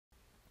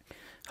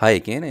Hi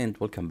again and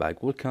welcome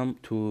back. Welcome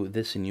to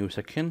this new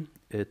section.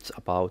 It's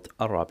about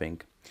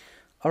unwrapping.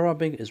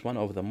 Unwrapping is one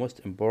of the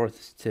most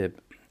important steps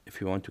if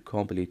you want to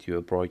complete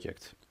your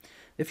project.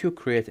 If you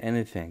create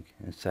anything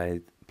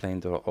inside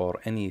Blender or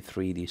any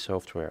 3D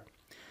software,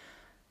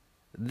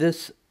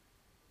 this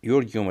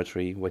your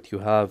geometry, what you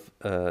have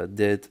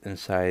did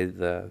inside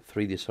the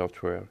 3D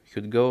software,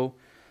 should go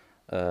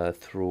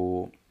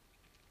through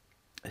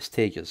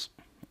stages.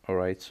 All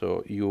right,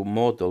 so you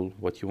model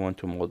what you want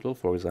to model,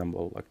 for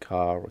example, a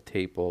car, a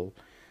table,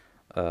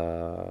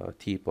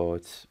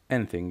 teapots,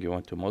 anything you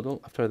want to model.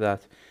 After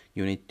that,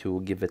 you need to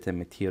give it a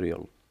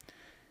material,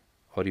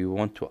 or you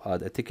want to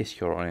add a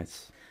texture on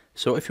it.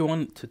 So if you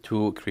want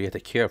to create a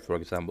chair, for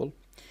example,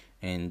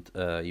 and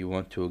you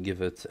want to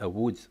give it a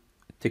wood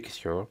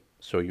texture,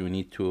 so you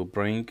need to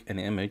bring an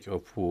image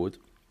of wood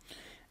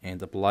and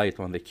apply it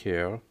on the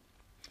chair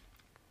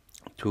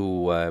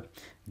to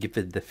give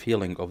it the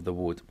feeling of the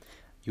wood.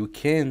 You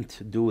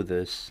can't do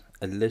this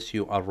unless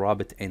you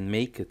unwrap it and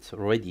make it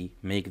ready,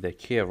 make the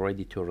chair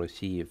ready to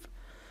receive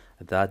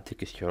that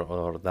texture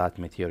or that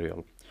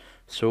material.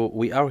 So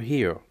we are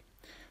here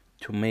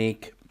to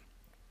make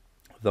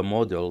the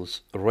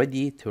models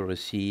ready to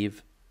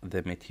receive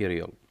the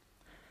material,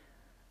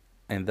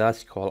 and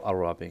that's called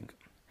unwrapping.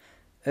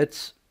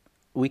 It's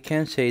we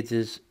can say it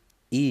is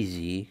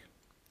easy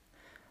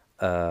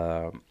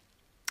in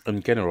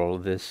general.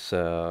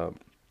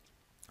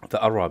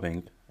 The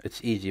unwrapping,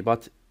 it's easy,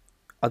 but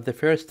at the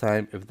first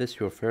time, if this is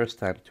your first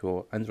time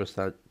to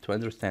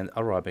understand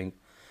unwrapping,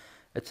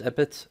 it's a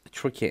bit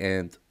tricky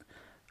and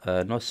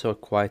not so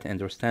quite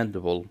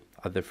understandable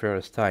at the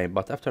first time.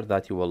 But after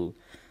that, you will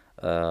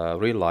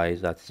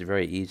realize that it's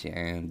very easy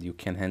and you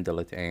can handle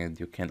it and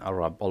you can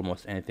unwrap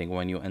almost anything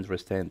when you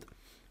understand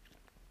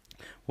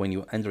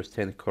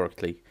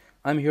correctly.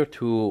 I'm here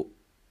to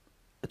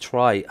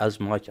try as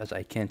much as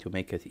I can to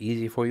make it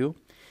easy for you,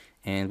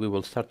 and we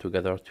will start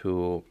together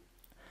to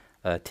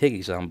take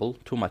example,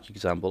 too much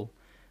example,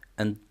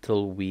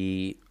 until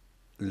we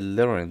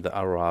learn the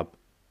Arab,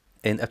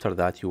 and after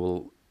that you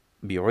will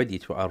be ready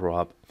to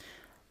Arab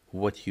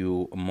what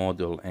you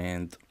model,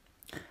 and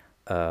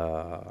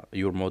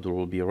your model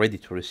will be ready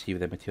to receive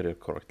the material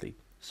correctly.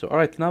 So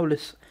alright, now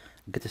let's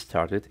get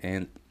started,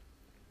 and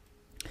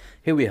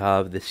here we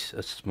have this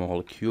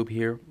small cube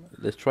here.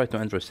 Let's try to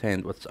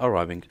understand what's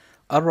unwrapping.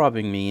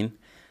 Unwrapping mean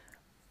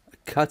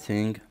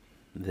cutting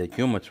the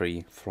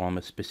geometry from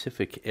a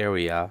specific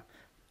area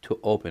to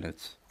open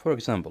it. For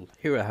example,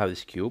 here I have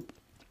this cube.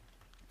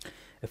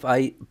 If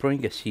I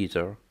bring a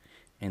scissor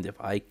and if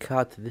I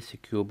cut this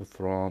cube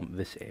from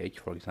this edge,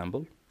 for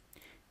example,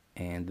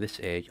 and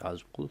this edge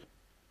as well,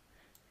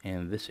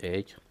 and this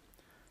edge,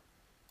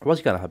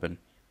 what's gonna happen?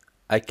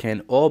 I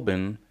can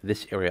open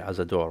this area as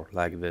a door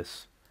like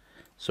this.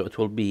 So it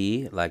will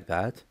be like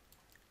that,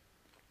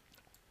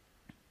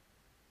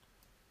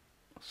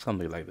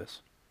 something like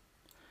this.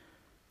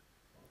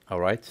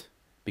 Alright,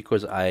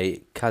 because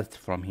I cut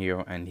from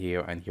here and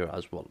here and here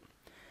as well.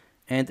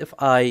 And if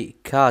I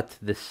cut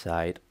this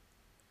side,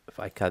 if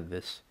I cut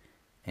this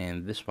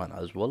and this one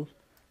as well,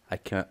 I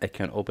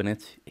can open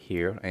it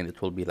here and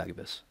it will be like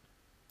this.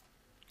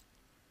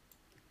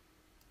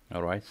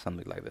 Alright,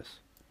 something like this.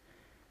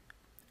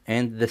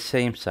 And the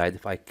same side,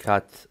 if I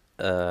cut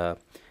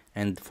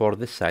and for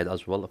this side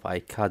as well, if I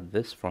cut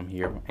this from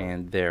here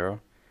and there,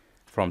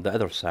 from the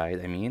other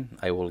side, I mean,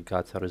 I will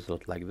get a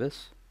result like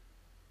this.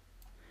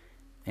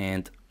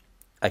 And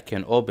I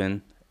can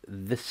open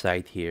this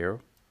side here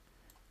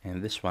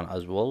and this one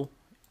as well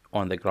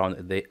on the ground,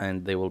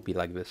 they will be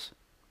like this.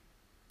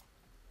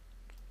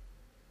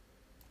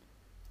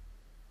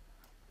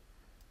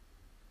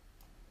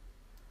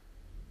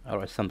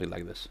 Alright, something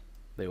like this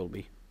they will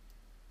be.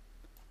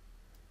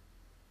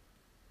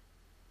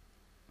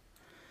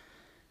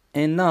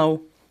 And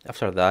now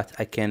after that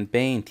I can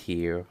paint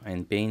here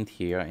and paint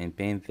here and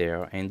paint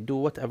there and do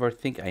whatever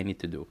thing I need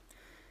to do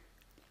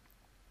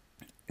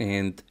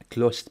and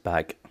close it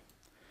back.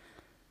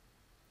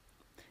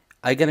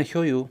 I'm gonna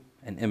show you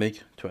an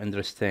image to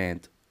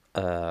understand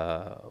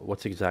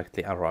what's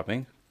exactly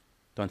unwrapping.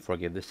 Don't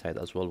forget this side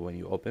as well when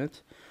you open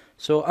it.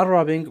 So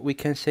unwrapping, we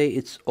can say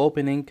it's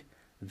opening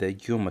the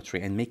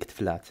geometry and make it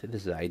flat.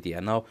 This is the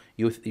idea. Now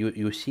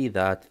you see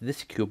that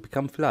this cube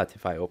become flat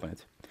if I open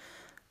it.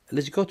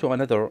 Let's go to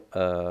another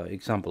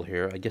example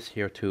here. I guess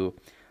here too,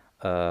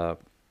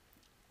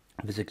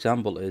 this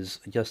example is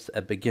just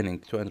a beginning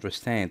to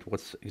understand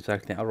what's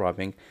exactly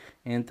unwrapping,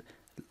 and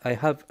I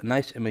have a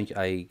nice image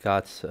I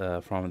got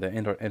from the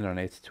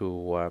internet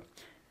to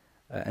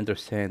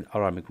understand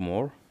unwrapping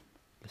more.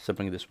 Let's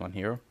bring this one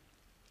here.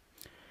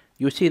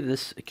 You see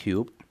this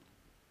cube,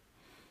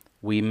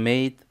 we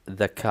made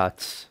the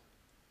cuts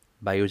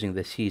by using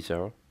the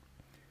scissor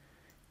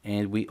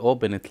and we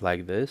open it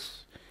like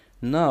this.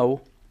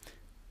 Now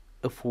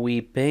if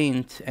we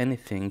paint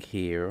anything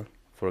here,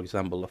 for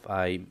example, if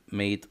I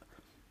made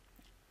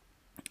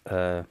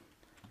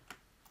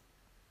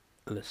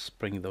let's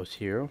bring those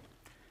here.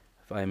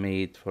 If I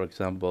made, for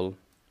example,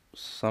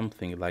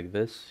 something like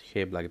this,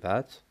 shape like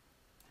that,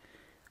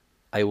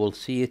 I will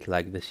see it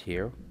like this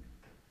here,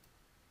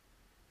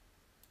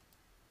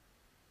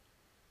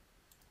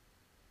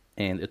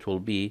 and it will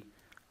be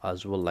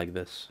as well like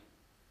this.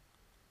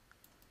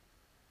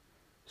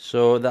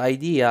 So the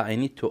idea, I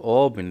need to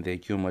open the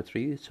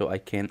geometry so I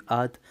can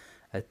add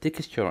a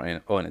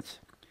texture on it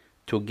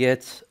to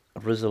get a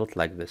result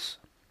like this.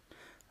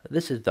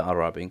 This is the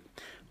unwrapping.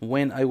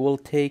 When I will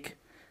take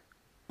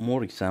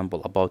more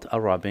example about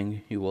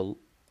unwrapping, you will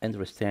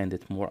understand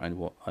it more and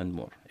more and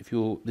more. If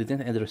you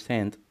didn't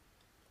understand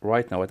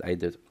right now what I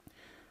did,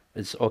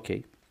 it's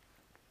okay.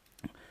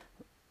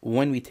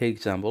 When we take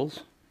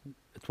examples,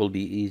 it will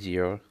be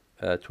easier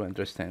to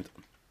understand.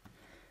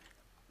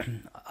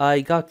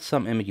 I got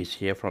some images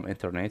here from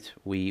internet.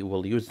 We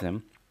will use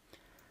them.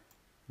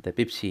 The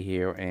Pepsi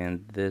here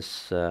and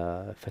this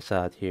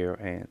facade here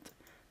and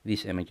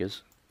these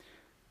images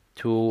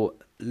to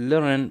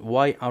learn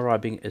why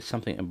unwrapping is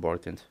something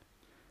important.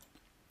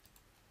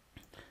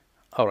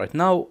 Alright,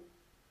 now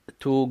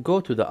to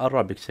go to the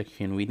Arabic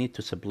section, we need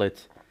to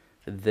split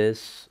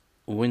this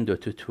window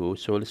to two.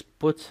 So let's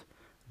put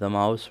the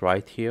mouse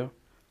right here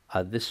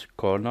at this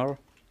corner,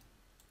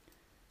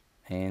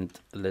 and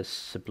let's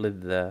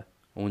split the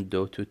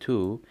window to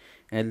two,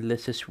 and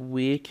let's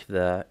switch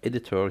the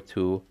editor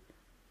to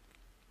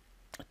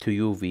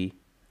UV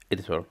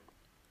editor.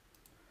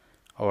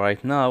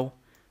 Alright, now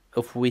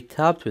if we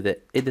tap to the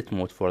edit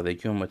mode for the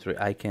geometry,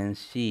 I can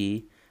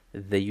see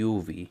the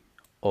UV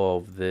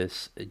of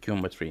this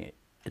geometry.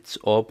 It's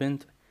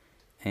opened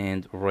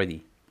and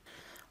ready.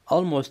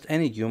 Almost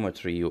any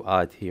geometry you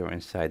add here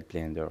inside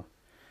Blender,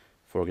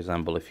 for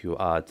example, if you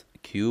add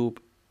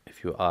cube,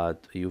 if you add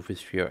UV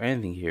sphere,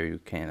 anything here you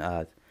can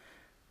add,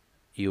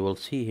 you will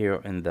see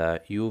here in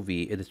the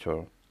UV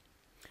editor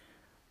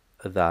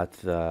that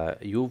the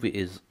UV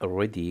is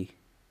ready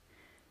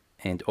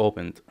and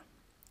opened.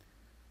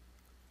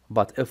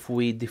 But if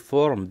we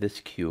deform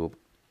this cube,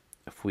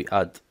 if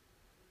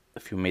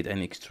you made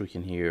any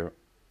extrusion here,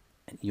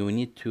 you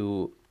need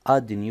to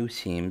add the new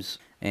seams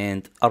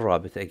and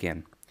unwrap it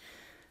again.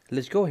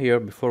 Let's go here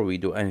before we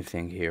do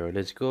anything here.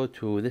 Let's go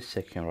to this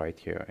section right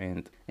here,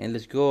 and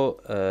let's go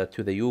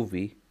to the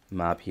UV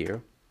map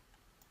here.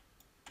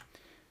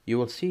 You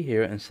will see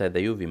here inside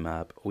the UV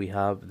map we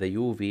have the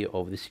UV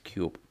of this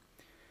cube.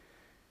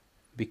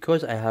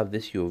 Because I have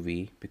this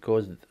UV,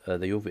 because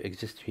the UV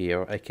exists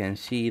here, I can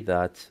see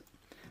the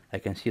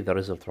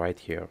result right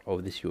here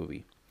of this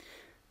UV.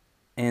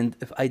 And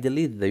if I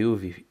delete the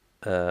UV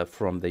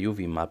from the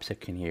UV map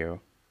section here,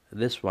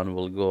 this one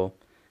will go,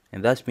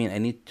 and that means I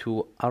need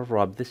to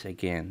unwrap this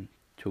again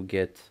to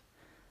get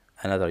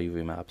another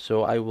UV map.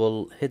 So I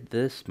will hit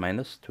this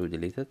minus to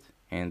delete it,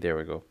 and there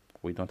we go.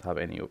 We don't have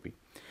any UV.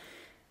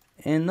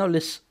 And now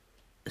let's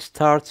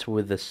start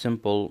with a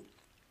simple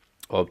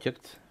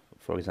object.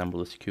 For example,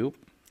 this cube.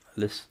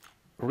 Let's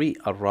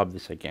re-unwrap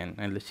this again,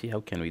 and let's see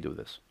how can we do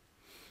this.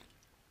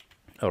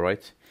 All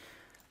right.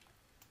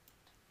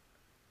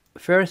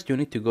 First, you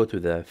need to go to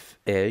the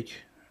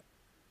edge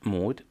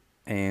mode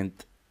and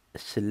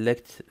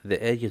select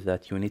the edges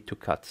that you need to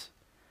cut.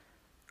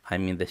 I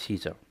mean the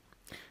scissor.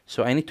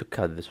 So I need to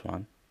cut this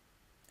one.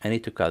 I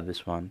need to cut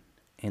this one,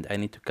 and I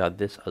need to cut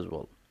this as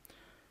well.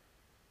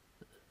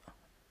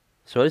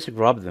 So let's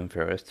grab them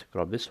first.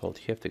 Grab this, hold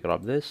shift to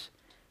grab this,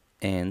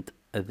 and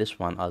this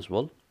one as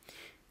well.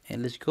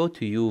 And let's go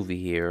to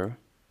UV here,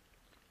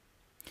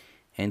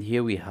 and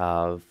here we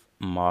have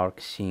mark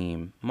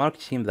seam. Mark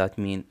seam, that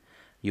means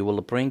you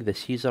will bring the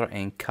scissor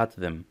and cut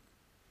them.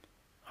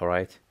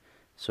 Alright,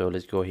 so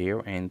let's go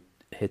here and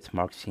hit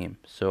mark seam.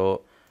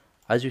 So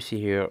as you see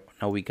here,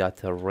 now we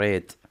got a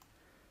red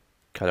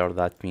color.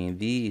 That means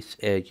these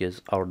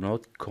edges are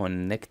not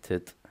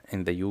connected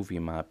in the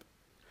UV map.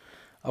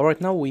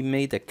 Alright, now we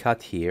made a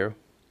cut here,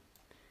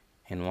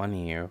 and one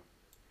here,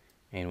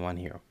 and one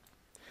here.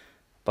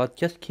 But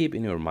just keep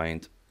in your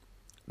mind,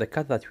 the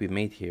cut that we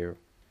made here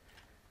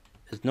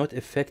is not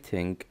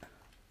affecting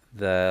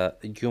the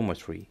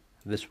geometry,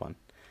 this one.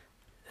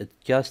 It's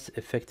just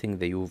affecting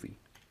the UV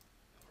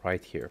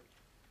right here.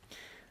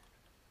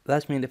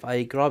 That means if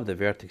I grab the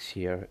vertex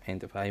here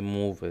and if I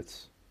move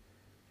it,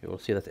 you will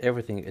see that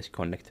everything is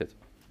connected.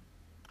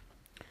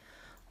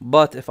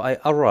 But if I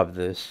unwrap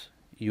this,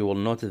 you will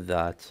notice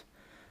that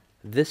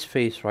this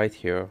face right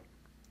here,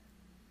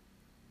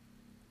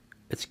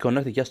 it's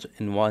connected just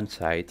in one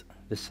side,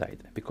 this side,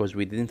 because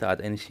we didn't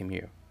add any seam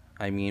here.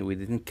 I mean, we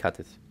didn't cut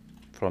it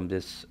from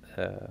this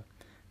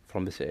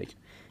edge.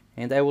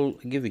 And I will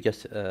give you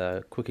just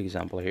a quick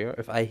example here.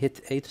 If I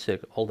hit A to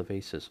select all the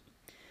faces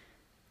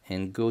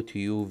and go to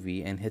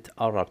UV and hit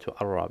unwrap to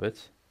unwrap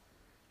it,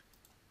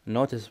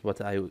 notice what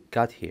I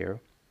got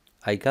here.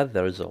 I got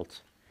the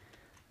result.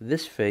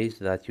 This face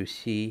that you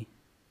see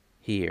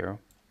here,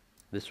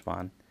 this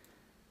one,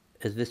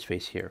 is this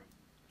face here.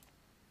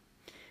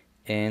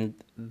 And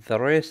the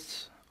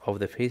rest of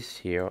the faces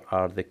here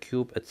are the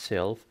cube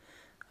itself.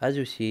 As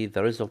you see,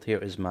 the result here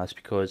is masked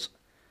because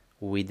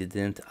we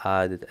didn't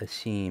add a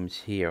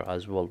seams here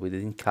as well. We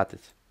didn't cut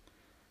it.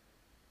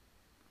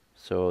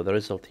 So the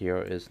result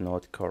here is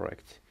not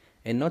correct.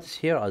 And notice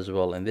here as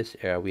well in this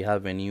area we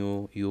have a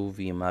new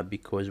UV map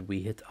because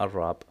we hit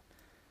unwrap.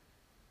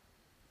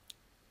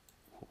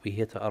 We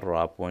hit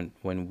unwrap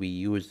when we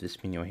use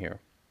this menu here.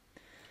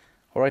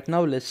 Alright,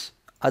 now let's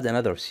add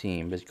another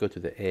seam. Let's go to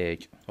the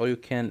edge, or you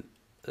can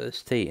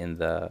stay in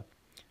the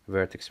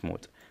vertex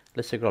mode.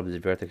 Let's grab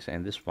this vertex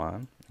and this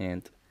one,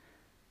 and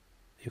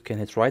you can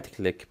hit right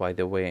click, by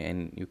the way,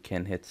 and you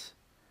can hit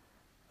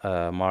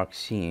mark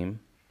seam.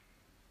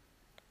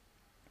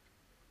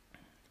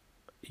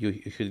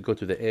 You should go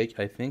to the edge,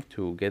 I think,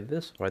 to get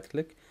this. Right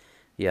click,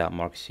 yeah,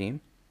 mark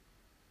seam,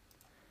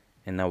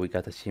 and now we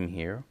got a seam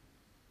here.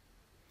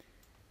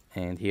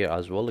 And here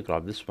as well,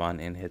 grab this one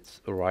and hit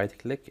right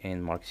click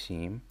and mark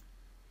seam.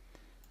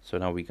 So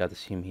now we got a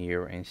seam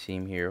here and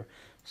seam here.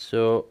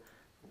 So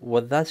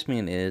what that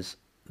means is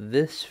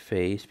this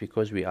face,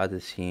 because we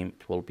added seam,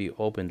 it will be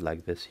opened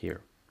like this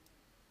here.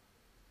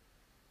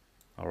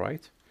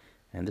 Alright,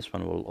 and this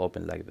one will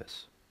open like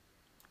this.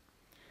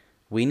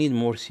 We need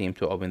more seam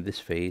to open this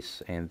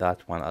face and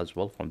that one as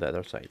well from the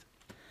other side.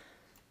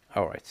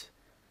 Alright,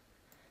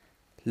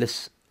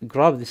 let's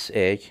grab this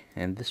edge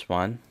and this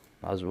one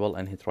as well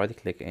and hit right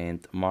click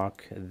and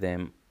mark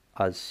them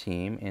as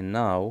seam. And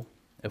now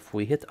if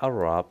we hit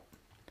unwrap,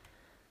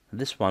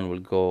 this one will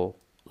go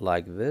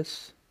like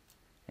this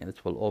and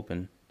it will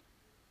open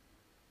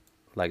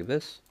like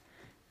this,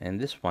 and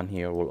this one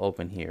here will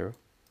open here,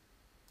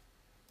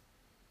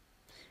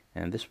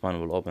 and this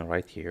one will open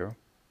right here,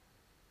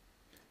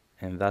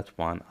 and that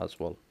one as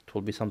well. It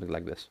will be something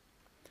like this.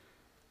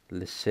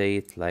 Let's say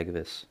it like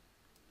this.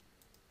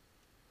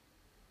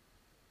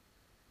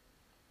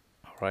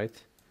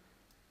 Alright,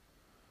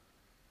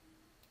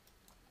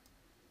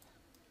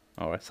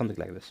 something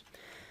like this.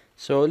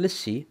 So let's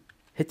see,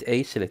 hit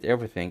A, select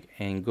everything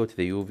and go to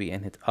the UV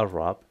and hit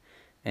unwrap,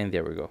 and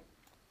there we go.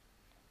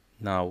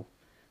 Now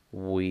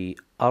we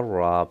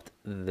unwrapped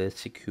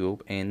this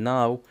cube, and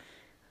now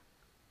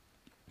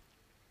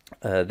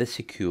this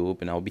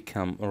cube now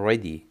become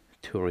ready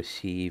to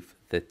receive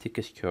the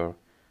texture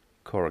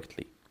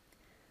correctly.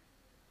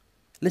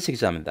 Let's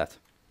examine that.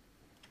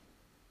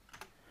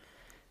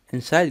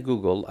 Inside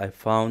Google I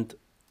found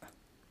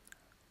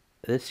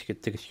this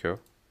texture.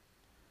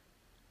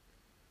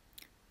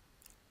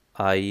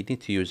 I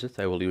need to use it.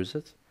 I will use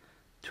it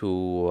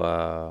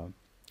to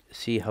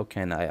see how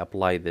can I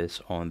apply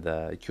this on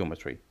the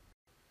geometry.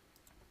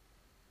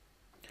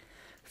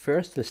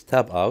 First, let's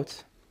tab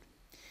out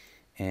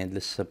and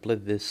let's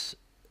split this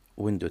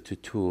window to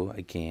 2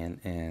 again,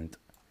 and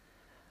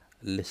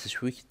let's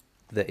switch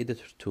the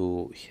editor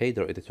to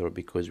shader editor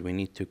because we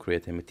need to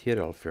create a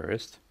material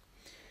first.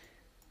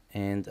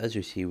 And as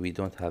you see, we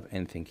don't have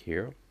anything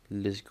here.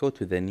 Let's go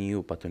to the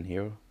new button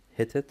here,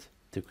 hit it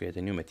to create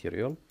a new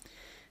material,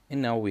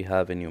 and now we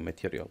have a new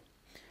material.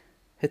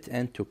 Hit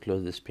N to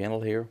close this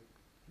panel here,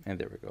 and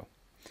there we go.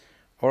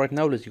 Alright,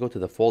 now let's go to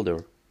the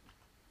folder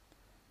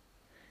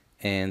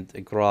and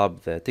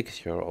grab the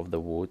texture of the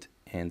wood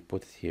and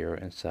put it here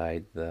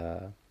inside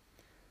the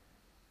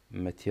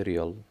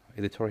material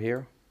editor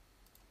here.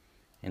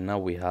 And now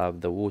we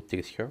have the wood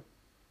texture.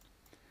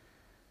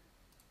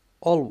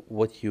 All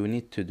what you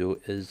need to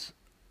do is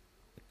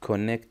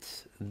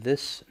connect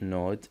this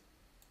node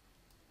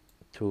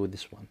to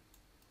this one.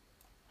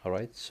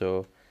 Alright,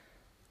 so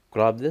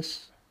grab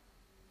this,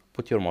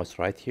 put your mouse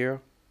right here,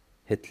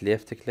 hit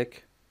left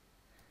click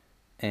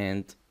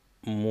and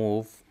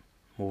move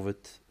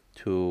it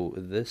to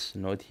this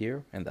node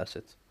here, and that's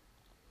it.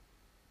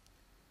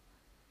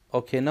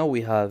 Okay, now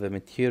we have a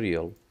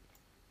material,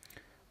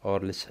 or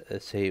let's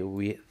say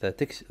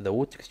the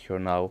wood texture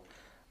now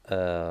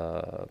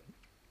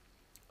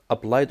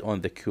applied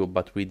on the cube,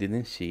 but we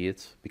didn't see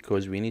it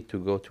because we need to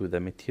go to the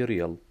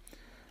material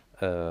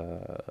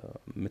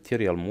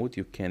mode.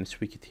 You can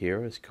switch it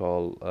here. It's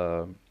called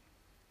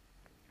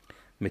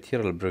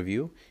material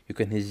preview. You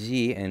can hit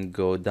Z and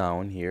go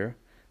down here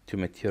to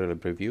material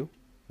preview.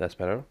 That's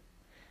better.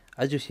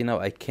 As you see now,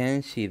 I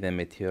can see the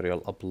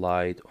material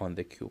applied on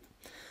the cube.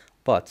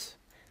 But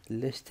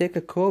let's take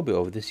a copy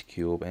of this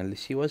cube and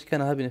let's see what's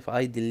gonna happen if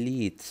I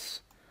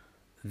delete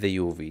the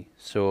UV.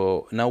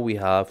 So now we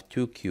have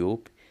two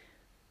cubes.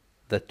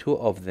 The two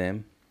of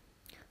them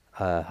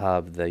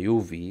have the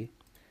UV.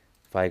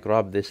 If I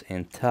grab this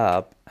and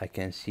tap, I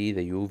can see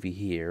the UV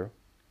here,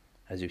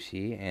 as you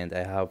see, and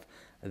I have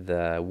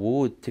the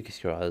wood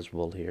texture as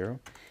well here.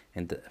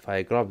 And if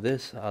I grab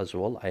this as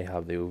well, I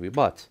have the UV.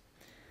 But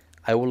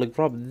I will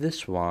grab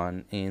this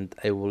one and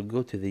I will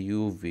go to the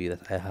UV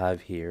that I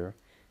have here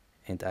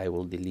and I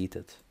will delete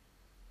it.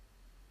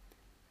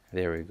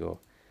 There we go.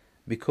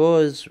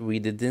 Because we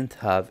didn't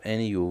have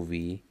any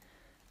UV,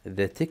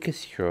 the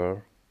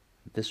texture,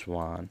 this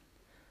one,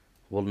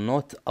 will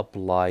not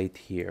apply it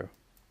here.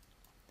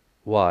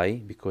 Why?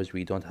 Because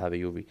we don't have a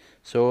UV.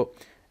 So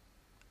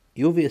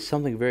UV is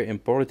something very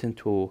important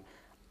to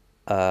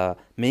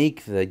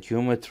make the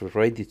geometry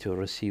ready to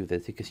receive the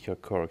texture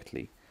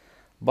correctly.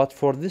 But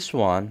for this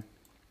one,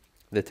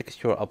 the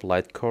texture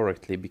applied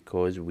correctly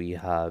because we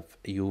have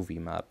a UV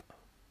map.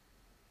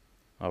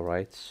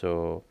 Alright,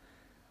 so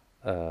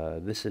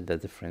This is the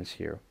difference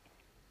here.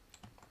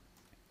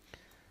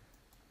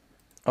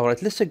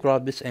 Alright, let's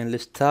grab this and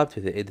let's tap to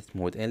the edit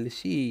mode and let's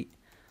see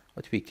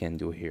what we can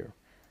do here.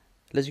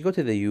 Let's go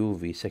to the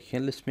UV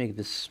section. Let's make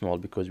this small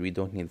because we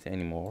don't need it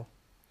anymore.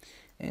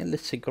 And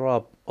let's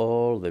grab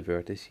all the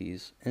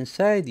vertices.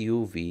 Inside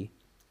UV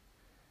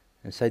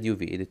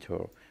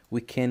editor,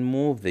 we can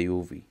move the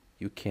UV.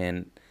 You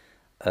can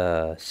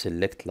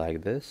select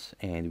like this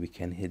and we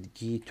can hit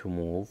G to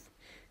move.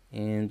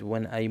 And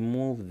when I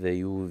move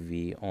the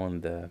UV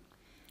on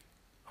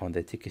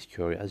the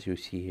texture, as you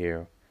see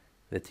here,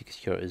 the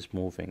texture is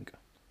moving.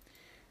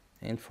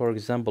 And for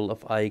example,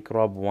 if I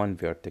grab one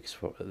vertex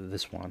for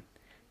this one,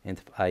 and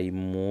if I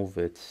move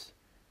it,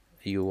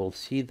 you will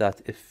see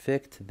that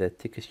affect the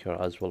texture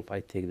as well. If I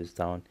take this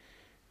down,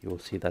 you will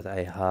see that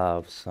I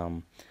have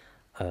some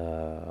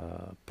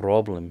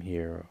problem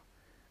here.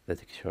 The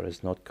texture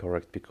is not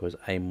correct because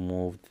I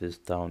moved this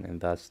down, and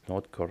that's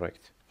not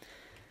correct.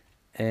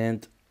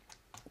 And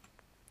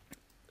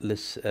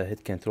let's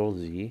hit Ctrl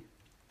Z,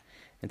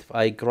 and if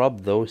I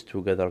grab those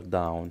together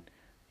down,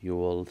 you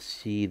will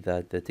see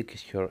that the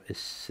texture is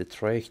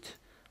straight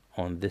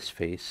on this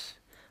face.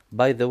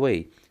 By the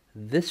way,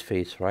 this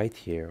face right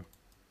here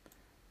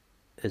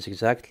is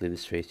exactly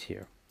this face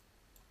here.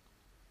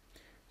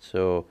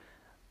 So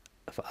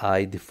if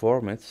I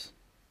deform it,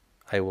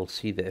 I will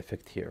see the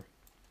effect here.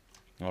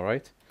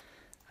 Alright,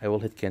 I will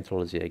hit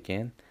Ctrl Z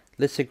again.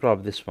 Let's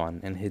grab this one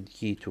and hit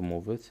G to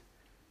move it.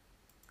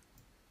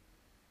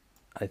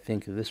 I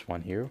think this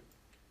one here,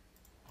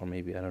 or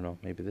maybe, I don't know,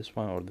 maybe this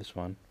one or this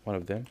one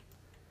of them.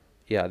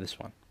 Yeah, this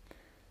one.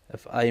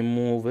 If I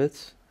move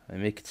it, I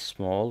make it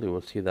small, you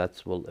will see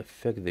that will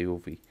affect the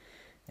UV.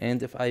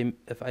 And if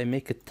I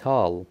make it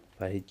tall,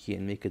 if I hit G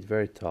and make it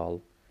very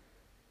tall,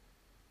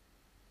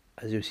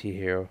 as you see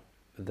here,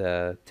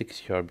 the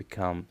texture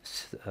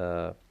becomes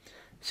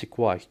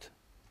squashed.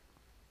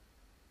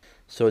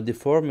 So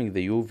deforming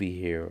the UV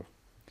here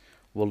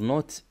will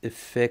not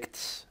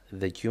affect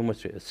the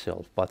geometry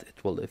itself, but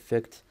it will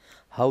affect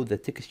how the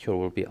texture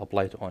will be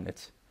applied on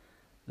it.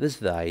 This is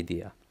the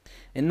idea.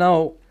 And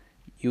now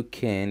you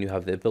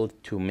have the ability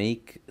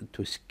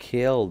to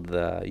scale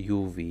the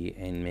UV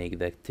and make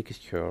the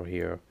texture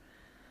here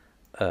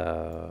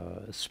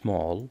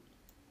small.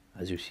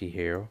 As you see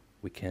here,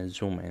 we can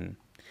zoom in,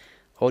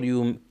 or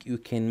you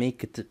can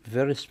make it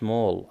very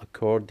small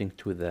according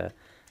to the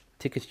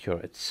texture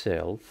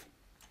itself,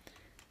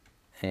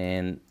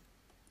 and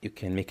you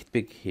can make it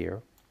big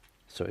here.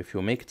 So if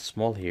you make it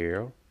small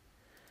here,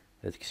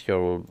 the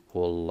texture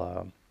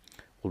will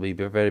be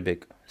very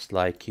big. It's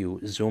like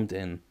you zoomed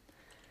in.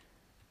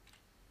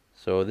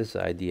 So this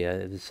idea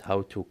is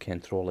how to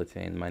control it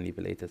and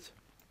manipulate it.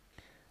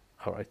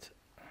 Alright,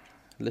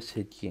 let's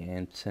hit G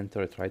and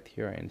center it right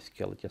here and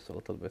scale it just a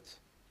little bit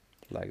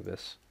like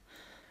this.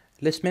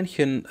 Let's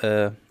mention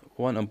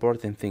one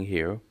important thing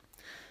here.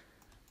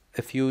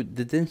 If you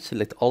didn't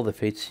select all the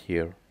faces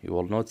here, you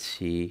will not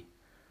see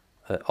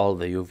all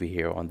the UV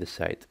here on this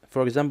side.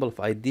 For example, if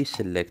I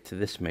deselect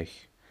this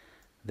mesh,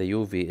 the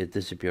UV is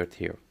disappeared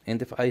here.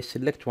 And if I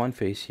select one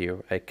face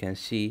here, I can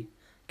see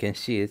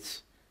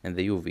it in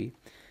the UV.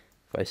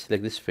 If I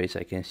select this face,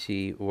 I can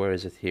see where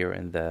is it here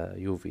in the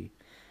UV.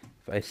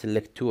 If I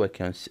select two, I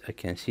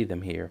can see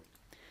them here.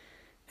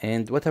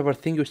 And whatever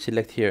thing you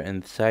select here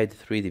inside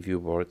the 3D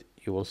viewboard,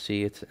 you will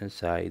see it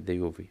inside the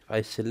UV. If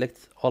I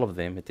select all of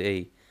them at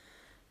A,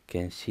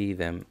 can see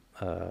them,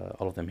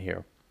 all of them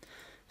here.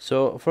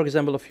 So for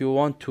example, if you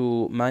want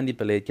to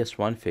manipulate just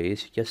one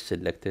face, just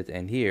select it,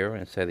 and here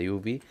inside the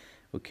UV,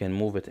 we can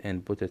move it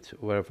and put it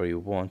wherever you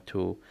want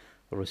to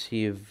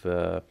receive,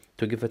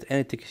 to give it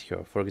any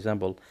texture. For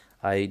example,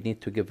 I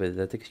need to give it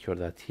the texture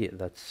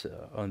that's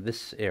on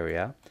this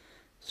area.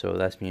 So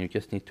that means you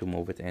just need to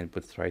move it and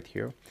put it right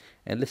here.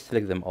 And let's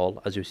select them all.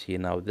 As you see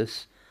now,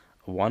 this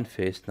one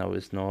face now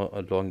is no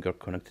longer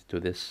connected to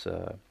this,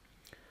 to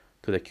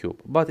the cube.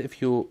 But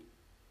if you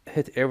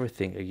hit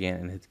everything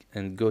again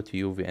and go to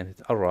UV and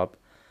hit Unwrap,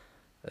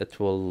 it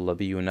will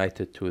be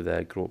united to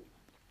the group.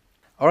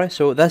 Alright,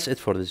 so that's it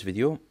for this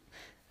video.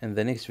 In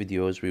the next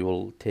videos, we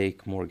will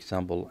take more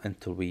example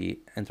until we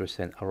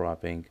understand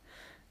unwrapping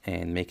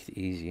and make it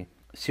easy.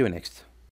 See you next.